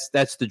 That's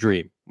the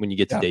dream when you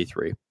get to day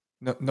 3.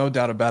 No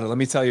doubt about it. Let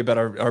me tell you about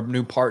our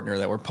new partner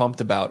that we're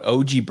pumped about,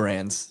 OG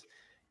Brands.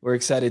 We're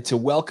excited to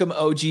welcome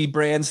OG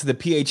Brands to the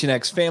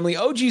PHNX family.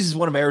 OG's is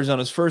one of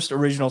Arizona's first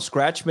original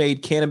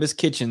scratch-made cannabis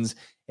kitchens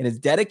and is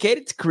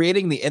dedicated to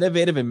creating the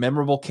innovative and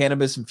memorable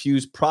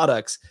cannabis-infused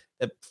products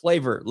that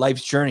flavor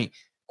life's journey.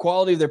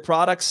 Quality of their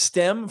products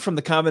stem from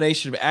the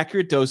combination of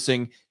accurate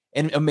dosing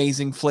and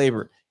amazing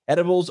flavor.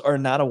 Edibles are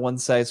not a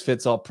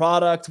one-size-fits-all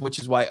product, which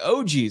is why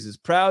OG's is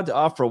proud to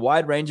offer a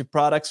wide range of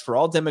products for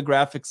all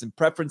demographics and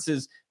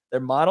preferences. Their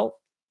model,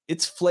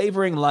 it's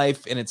flavoring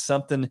life, and it's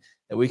something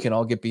that we can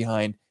all get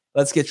behind.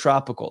 Let's get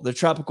tropical. Their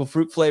tropical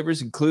fruit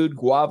flavors include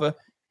guava,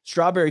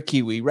 strawberry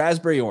kiwi,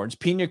 raspberry orange,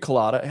 pina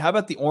colada. How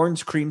about the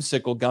orange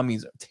creamsicle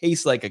gummies? It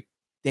tastes like a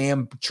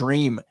damn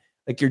dream,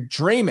 like you're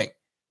dreaming.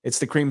 It's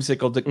the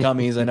creamsicle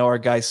gummies. I know our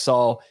guy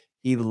Saul,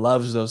 he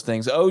loves those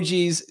things.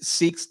 OG's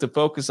seeks to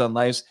focus on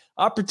life's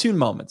opportune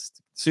moments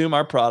to consume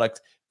our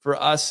product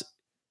for us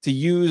to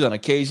use on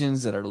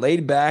occasions that are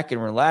laid back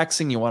and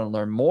relaxing. You want to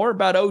learn more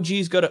about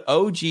OG's? Go to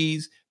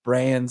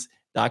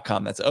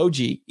ogsbrands.com. That's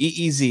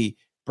OGEEZ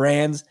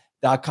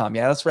brands.com.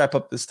 Yeah, let's wrap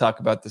up this talk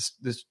about this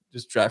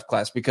draft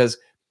class, because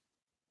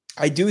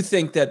I do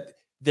think that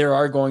there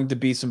are going to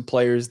be some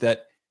players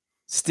that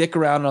stick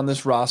around on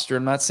this roster.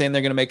 I'm not saying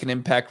they're going to make an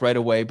impact right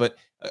away, but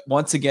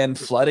once again,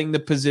 flooding the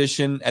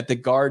position at the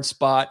guard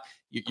spot.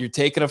 You're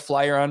taking a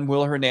flyer on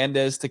Will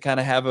Hernandez to kind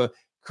of have a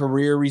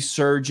career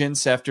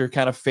resurgence after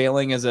kind of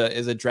failing as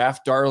a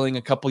draft darling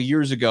a couple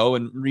years ago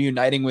and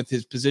reuniting with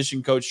his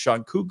position coach,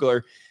 Sean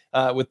Kugler,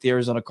 with the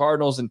Arizona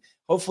Cardinals, and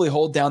hopefully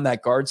hold down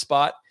that guard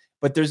spot.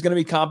 But there's going to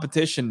be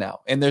competition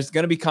now, and there's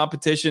going to be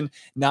competition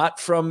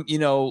not from,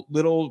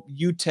 little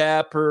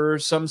UTEP or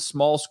some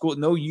small school,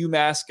 no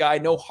UMass guy,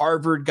 no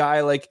Harvard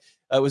guy like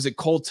was it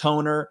Cole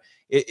Toner.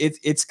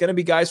 It's going to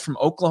be guys from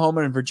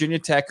Oklahoma and Virginia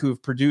Tech who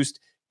have produced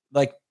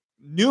like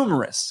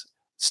numerous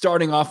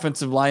starting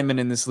offensive linemen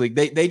in this league.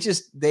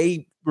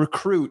 They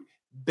recruit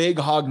big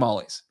hog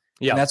mollies.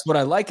 Yeah, and that's what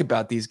I like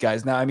about these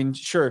guys. Now, I mean,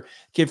 sure,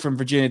 kid from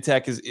Virginia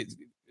Tech is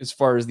as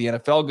far as the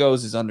NFL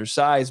goes is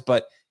undersized,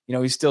 but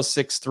he's still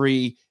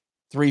 6'3",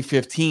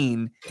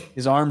 315.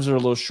 His arms are a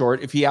little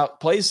short. If he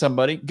outplays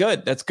somebody,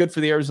 good. That's good for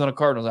the Arizona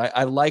Cardinals.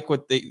 I like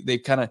what they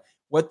kind of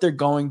what they're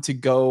going to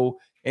go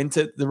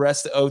into the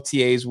rest of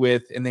OTAs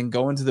with, and then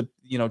go into the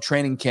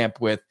training camp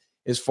with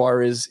as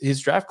far as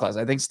his draft class.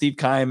 I think Steve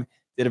Keim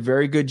did a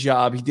very good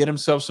job. He did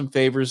himself some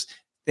favors,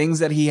 things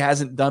that he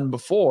hasn't done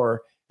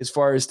before, as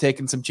far as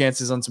taking some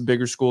chances on some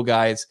bigger school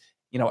guys,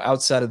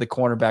 outside of the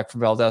cornerback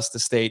from Valdosta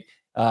State.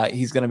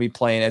 He's going to be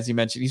playing, as you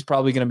mentioned, he's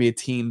probably going to be a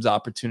team's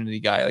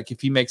opportunity guy. Like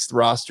if he makes the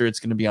roster, it's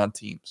going to be on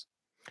teams.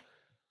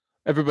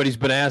 Everybody's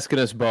been asking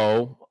us,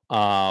 Bo,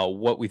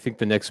 what we think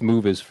the next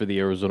move is for the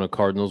Arizona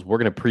Cardinals. We're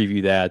going to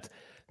preview that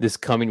this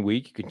coming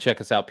week. You can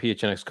check us out,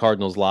 PHNX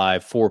Cardinals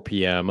Live, 4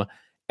 p.m.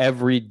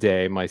 every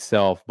day.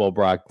 Myself, Bo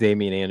Brock,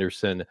 Damian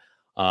Anderson,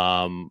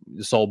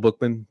 Saul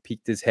Bookman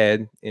peeked his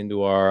head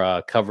into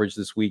our coverage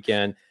this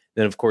weekend.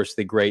 Then, of course,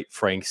 the great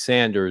Frank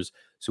Sanders.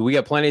 So we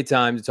got plenty of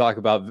time to talk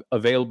about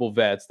available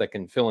vets that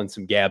can fill in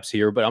some gaps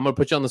here. But I'm going to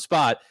put you on the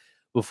spot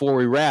before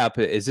we wrap.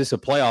 Is this a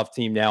playoff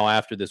team now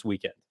after this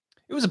weekend?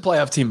 It was a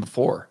playoff team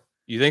before.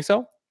 You think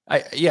so?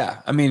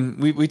 Yeah. I mean,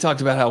 we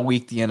talked about how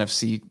weak the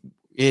NFC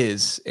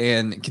is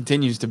and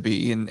continues to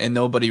be, and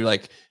nobody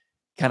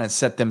kind of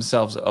set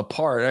themselves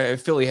apart.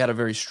 Philly had a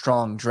very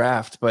strong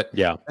draft, but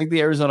yeah, I think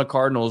the Arizona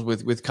Cardinals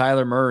with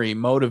Kyler Murray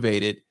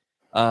motivated,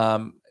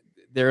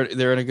 they're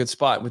in a good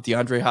spot with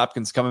DeAndre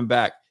Hopkins coming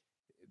back.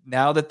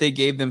 Now that they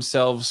gave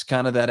themselves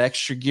kind of that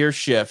extra gear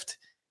shift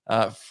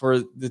for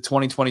the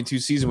 2022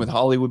 season with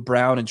Hollywood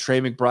Brown and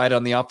Trey McBride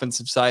on the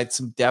offensive side,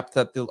 some depth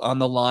on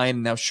the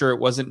line. Now, sure, it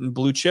wasn't in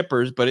blue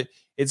chippers, but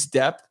it's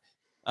depth.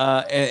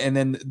 And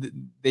then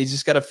they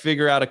just got to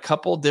figure out a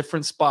couple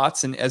different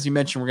spots. And as you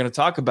mentioned, we're going to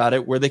talk about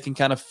it, where they can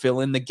kind of fill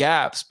in the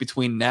gaps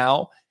between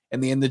now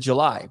and the end of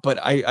July. But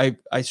I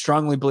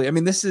strongly believe, I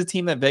mean, this is a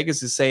team that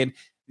Vegas is saying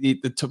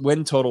the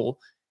win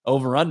total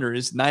over under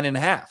is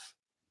 9.5.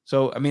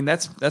 So, I mean,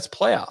 that's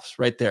playoffs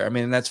right there. I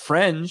mean, that's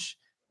fringe,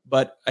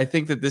 but I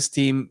think that this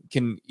team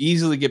can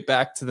easily get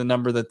back to the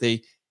number that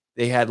they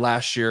had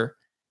last year.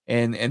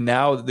 And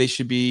now they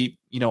should be,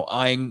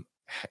 eyeing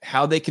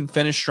how they can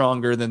finish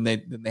stronger than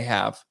they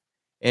have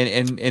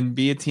and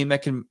be a team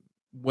that can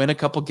win a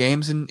couple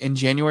games in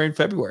January and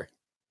February.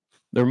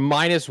 They're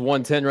minus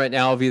 110 right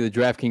now via the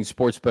DraftKings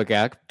Sportsbook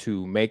app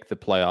to make the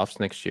playoffs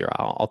next year.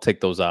 I'll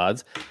take those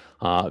odds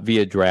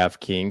via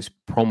DraftKings,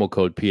 promo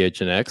code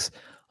PHNX.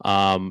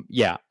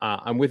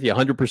 I'm with you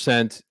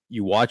 100%.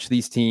 You watch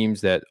these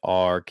teams that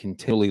are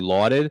continually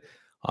lauded.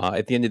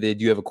 At the end of the day,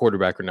 do you have a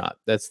quarterback or not?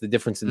 That's the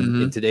difference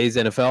in today's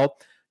NFL.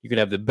 You can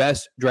have the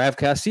best draft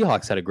cast.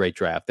 Seahawks had a great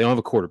draft. They don't have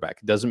a quarterback.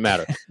 It doesn't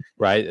matter,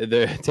 right?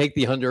 Take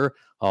the under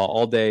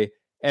all day,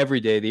 every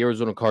day. The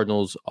Arizona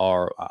Cardinals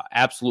are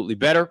absolutely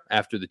better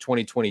after the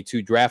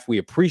 2022 draft. We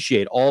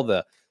appreciate all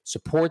the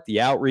support the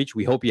outreach.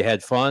 We hope you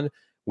had fun.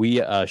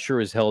 We sure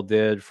as hell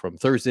did. From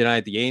Thursday night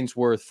at the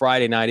Ainsworth,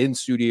 Friday night in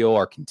studio,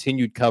 our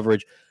continued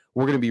coverage.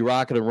 We're going to be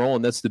rocking and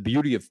rolling. That's the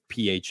beauty of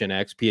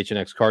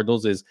PHNX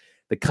Cardinals, is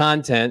the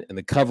content and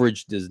the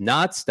coverage does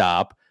not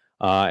stop.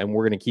 And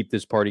we're going to keep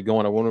this party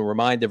going. I want to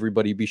remind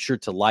everybody, be sure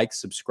to like,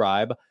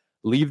 subscribe,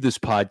 leave this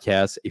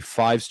podcast a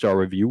 5-star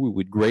review. We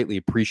would greatly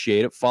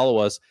appreciate it. Follow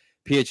us,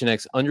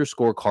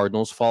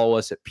 PHNX_Cardinals. Follow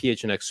us at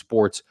PHNX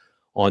Sports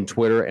on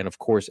Twitter. And, of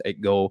course,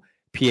 at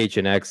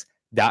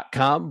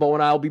GoPHNX.com. Bo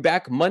and I will be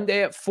back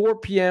Monday at 4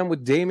 p.m.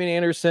 with Damon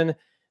Anderson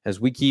as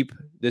we keep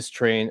this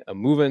train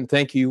moving.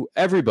 Thank you,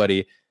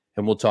 everybody,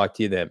 and we'll talk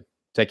to you then.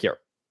 Take care.